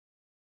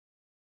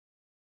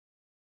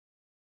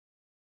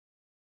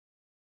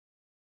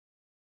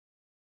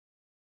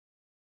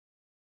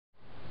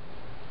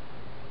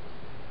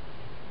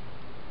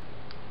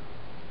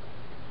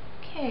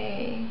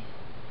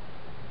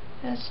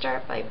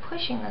start by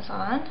pushing this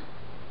on.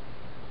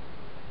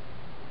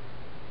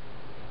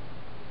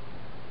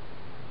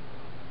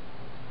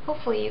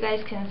 Hopefully you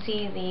guys can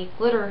see the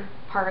glitter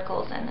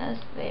particles in this.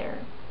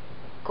 They're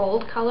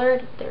gold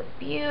colored. They're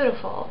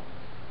beautiful.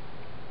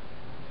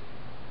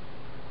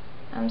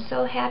 I'm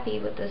so happy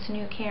with this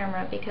new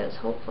camera because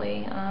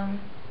hopefully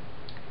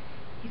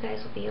you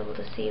guys will be able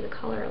to see the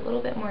color a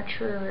little bit more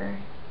truer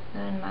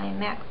than my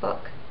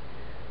MacBook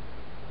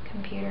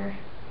computer.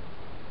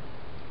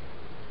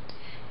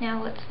 Now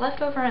what's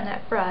left over on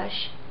that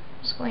brush,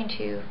 I'm just going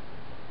to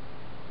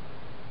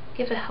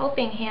give a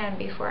helping hand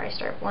before I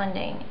start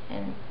blending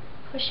and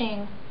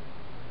pushing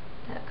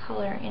that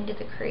color into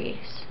the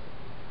crease.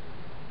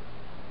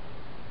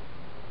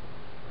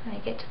 When I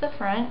get to the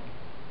front,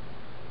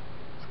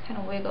 just kind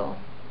of wiggle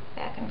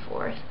back and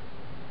forth.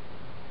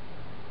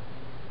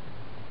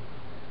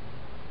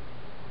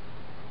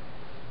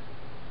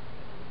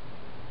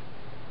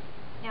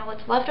 Now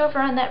what's left over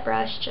on that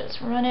brush, just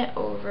run it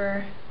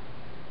over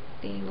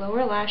the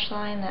lower lash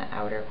line, that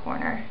outer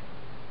corner.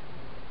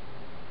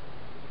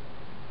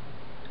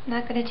 I'm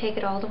not going to take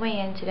it all the way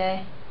in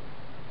today.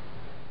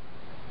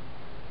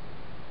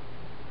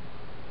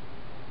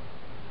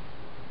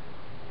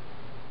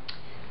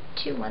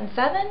 Two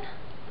 1-7,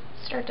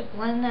 start to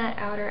blend that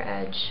outer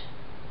edge.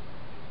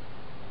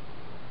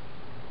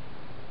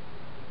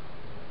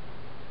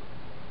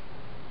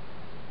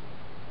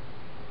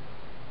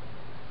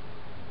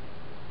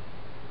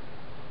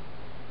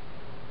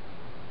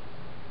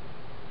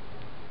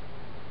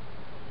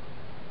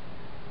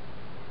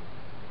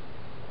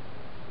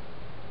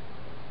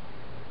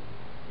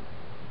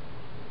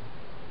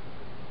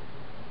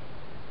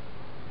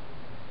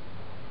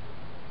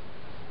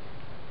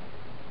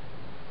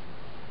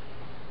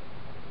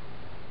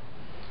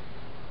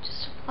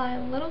 Apply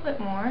a little bit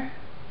more.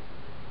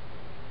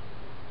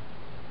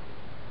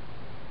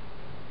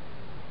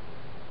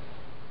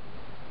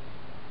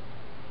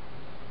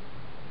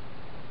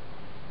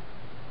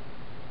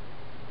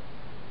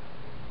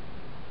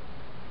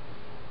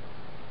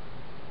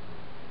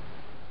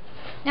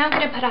 Now I'm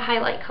going to put a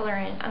highlight color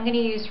in. I'm going to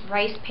use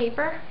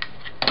Ricepaper,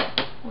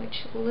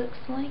 which looks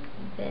like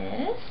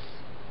this.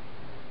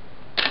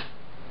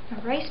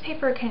 Now,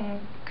 Ricepaper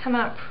can come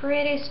out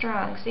pretty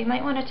strong, so you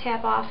might want to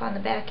tap off on the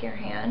back of your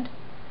hand.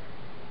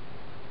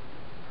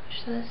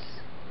 Push this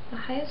to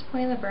the highest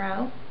point of the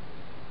brow.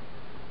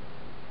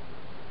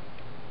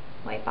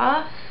 Wipe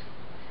off,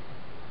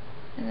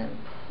 and then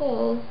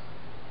pull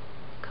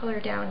the color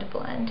down to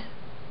blend.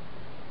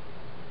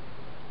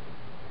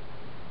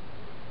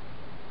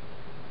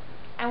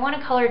 I want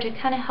a color to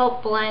kind of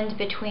help blend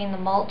between the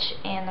Mulch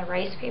and the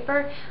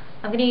Ricepaper.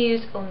 I'm going to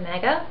use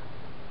Omega.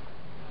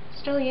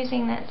 Still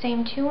using that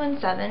same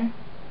 217,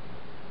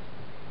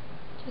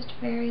 just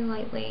very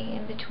lightly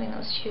in between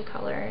those two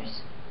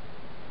colors.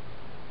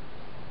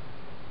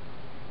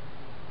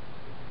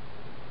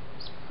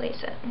 Just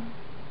place it.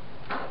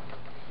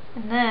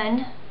 And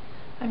then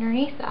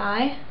underneath the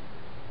eye,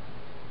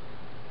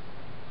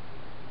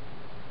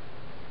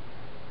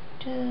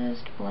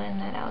 just blend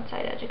that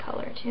outside edge of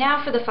color too.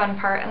 Now for the fun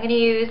part, I'm going to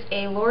use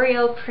a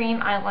L'Oreal cream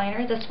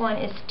eyeliner. This one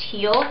is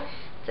Teal.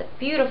 It's a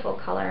beautiful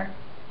color.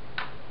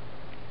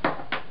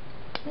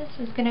 This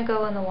is going to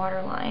go on the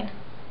waterline.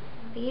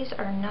 These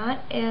are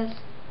not as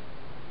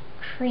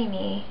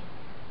creamy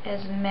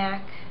as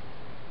MAC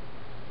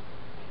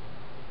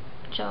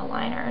gel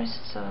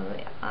liners, so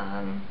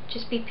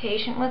just be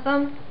patient with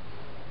them.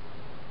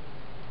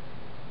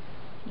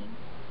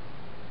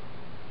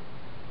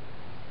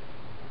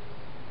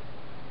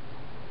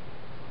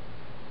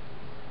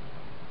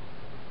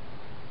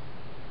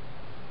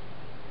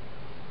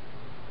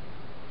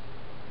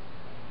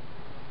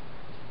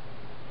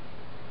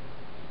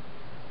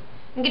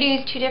 I'm going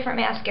to use two different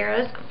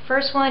mascaras.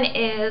 First one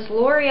is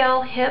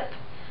L'Oreal Hip.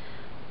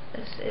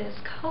 This is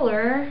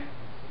color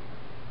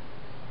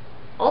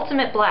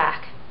Ultimate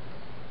Black.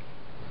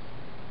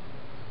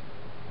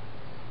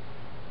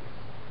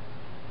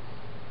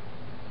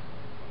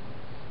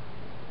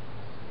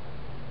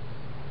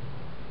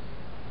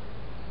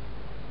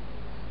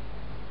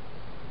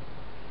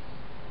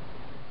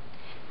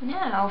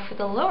 Now for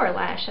the lower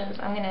lashes,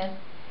 I'm going to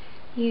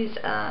use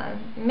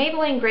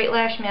Maybelline Great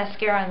Lash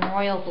Mascara in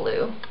Royal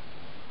Blue.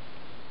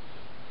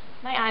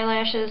 My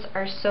eyelashes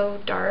are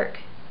so dark,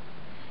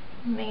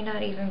 you may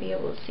not even be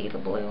able to see the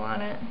blue on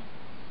it.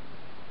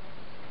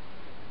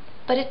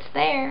 But it's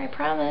there, I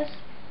promise.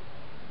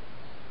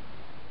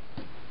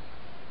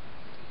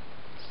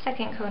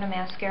 Second coat of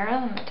mascara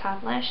on the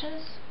top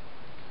lashes.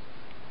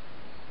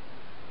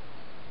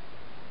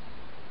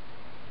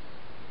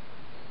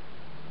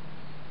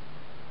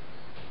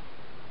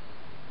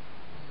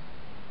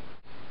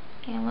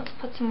 And let's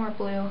put some more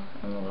blue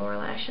on the lower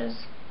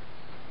lashes.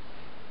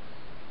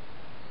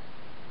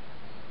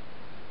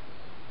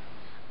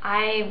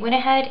 I went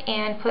ahead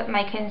and put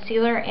my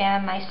concealer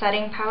and my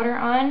setting powder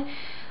on.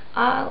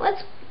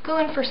 Let's go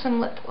in for some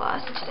lip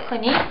gloss today.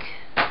 Clinique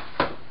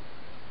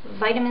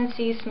Vitamin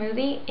C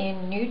Smoothie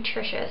in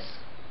Nude-tricious.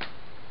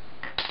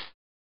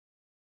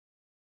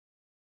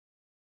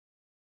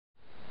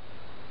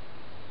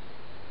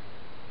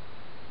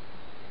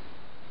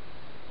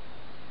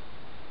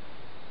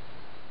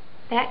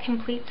 that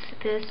completes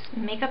this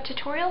makeup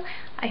tutorial.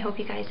 I hope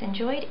you guys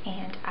enjoyed,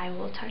 and I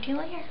will talk to you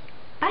later.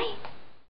 Bye!